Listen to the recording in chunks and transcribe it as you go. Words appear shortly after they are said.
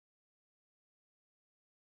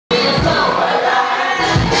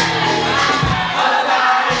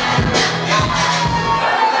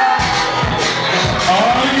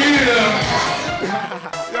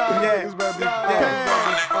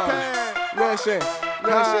saying? You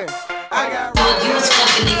know what I'm saying? I got you was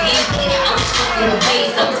fucking the Yankee. I was fucking the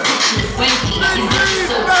waves. I was pushing the Frankie. You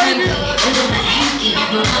bitches so cranky. And on my hanky.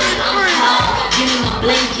 No money, I'm tall. Give me my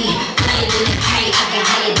blankie. Flyer than a kite. I can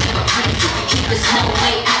hire than a cranky. Keep it snow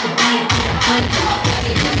white. I can buy it for a blankie.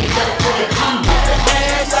 Everything up for the combo.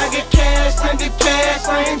 I get cash, spend the cash.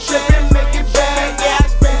 I ain't tripping, make it back. Yeah, I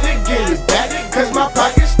spend it, get it back. Cause my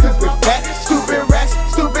pocket's stupid fat. Stupid racks,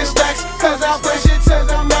 stupid stacks. Cause I push it to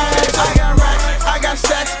the max. I got racks, I got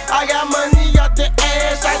stacks. I got money out the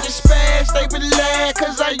ass. I just spaz, stay relaxed.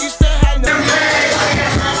 Cause I used to have no racks. I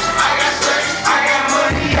got racks, I got stacks. I got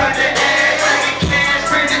money out the ass. I get cash,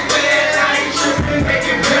 spend it fast. I ain't tripping, make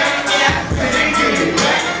it back. Yeah, I spend it, get it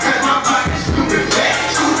back. Cause my pocket's stupid fat.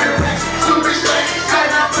 Stupid racks, stupid stacks.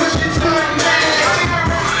 Cause I push it to the max.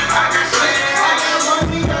 I got stacks, I got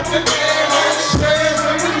money out the ass.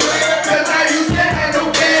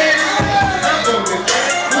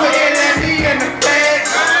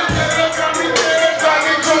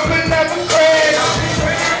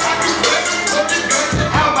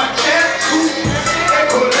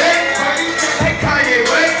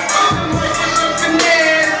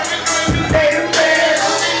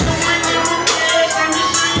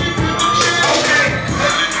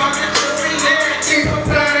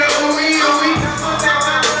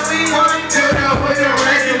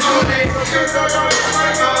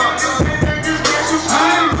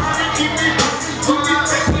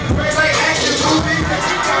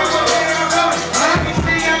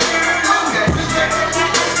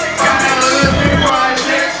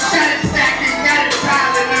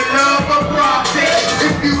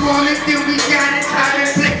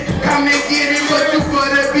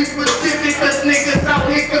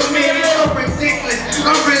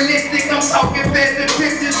 Talking fast and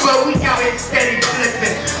pictures, but we out here steady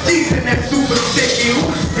flipping. Season that super sticky.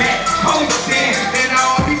 Who's that? Posting. And I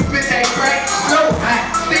always spit that crack. So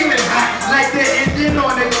hot, steaming hot, like the engine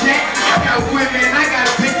on a jet. I got women, I got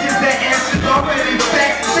bitches that answers already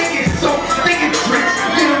back. Think it's soap, think it's drinks.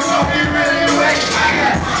 You know, talking really wet.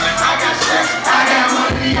 I got sex, I got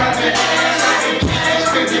money out the ass. I get cash,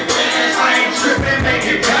 spend it fast. I ain't tripping, make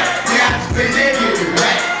it back. Yeah, I spend it, get it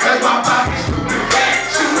back. Cause my pocket's stupid fat.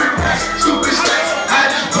 Stupid stacks, I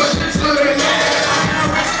just push it to the max.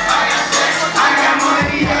 I got stacks, I got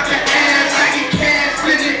money out the ass. I get cash,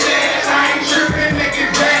 spend it fast. I ain't tripping, make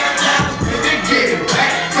it back. Now spend it, get it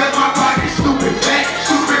back. Cause my pocket's stupid fat.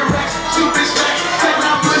 Stupid racks, stupid stacks. Cause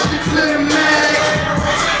I push it to the max.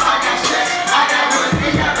 I got stacks, I got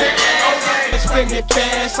money out the ass. I spend it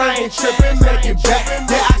fast, I ain't tripping, make it back.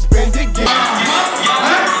 Yeah, I spend it, get it back.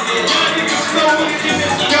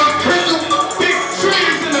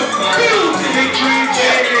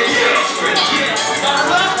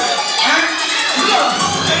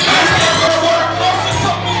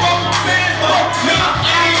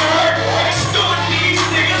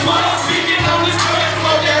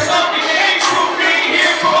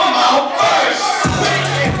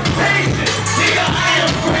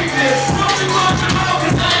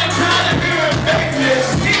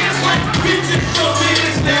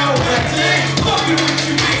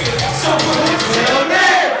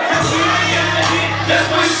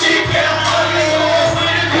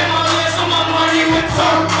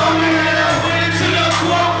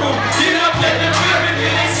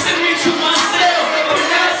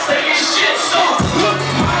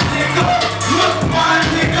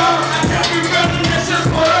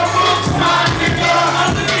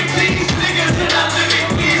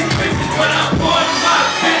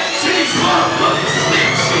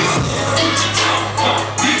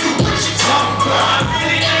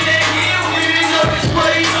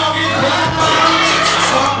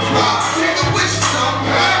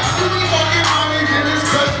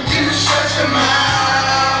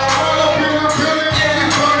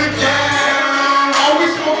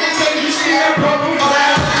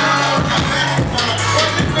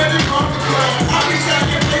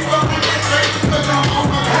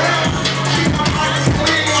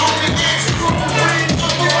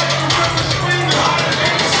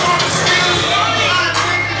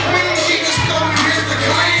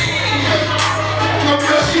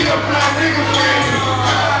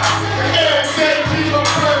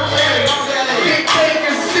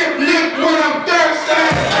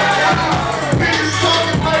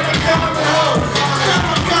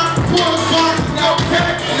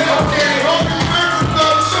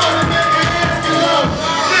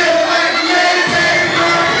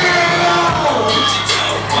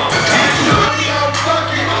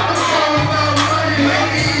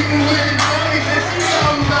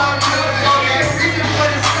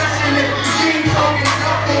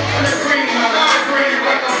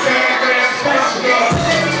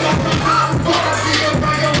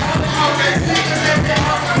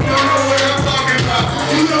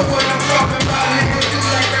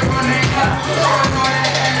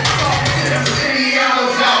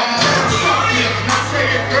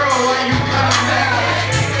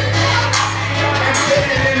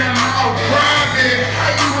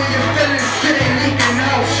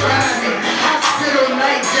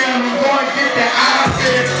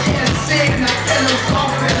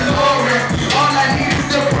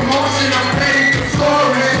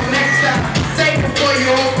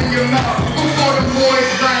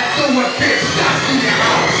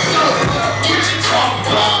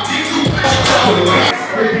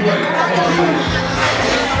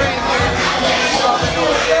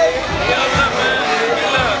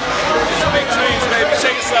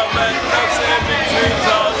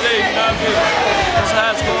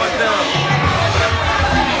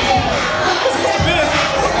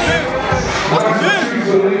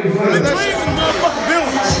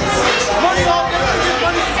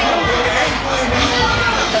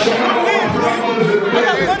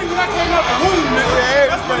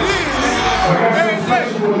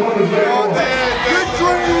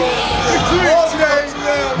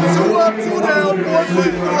 134,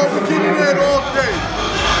 we get it in all day.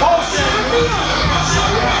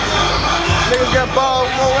 Niggas got balls,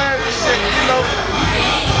 more ass and shit, you know.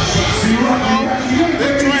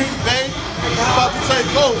 Big trains, baby. About to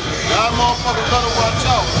take over. Y'all motherfuckers better watch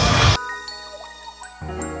out.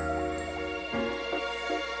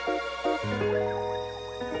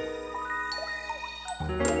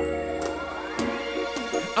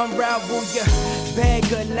 Unravel your bag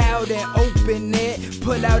loud and open it.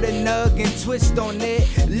 Pull out a nug and twist on it.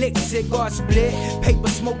 Lick cigar split. Paper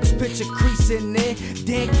smokers picture crease in it.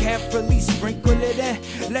 Then carefully sprinkle it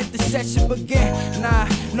in. Let the session begin. Nah,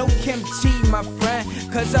 no kimchi, my friend.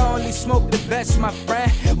 Cause I only smoke the best, my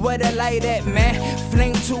friend. Where the light at, man?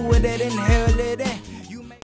 Flame to it and inhale it in.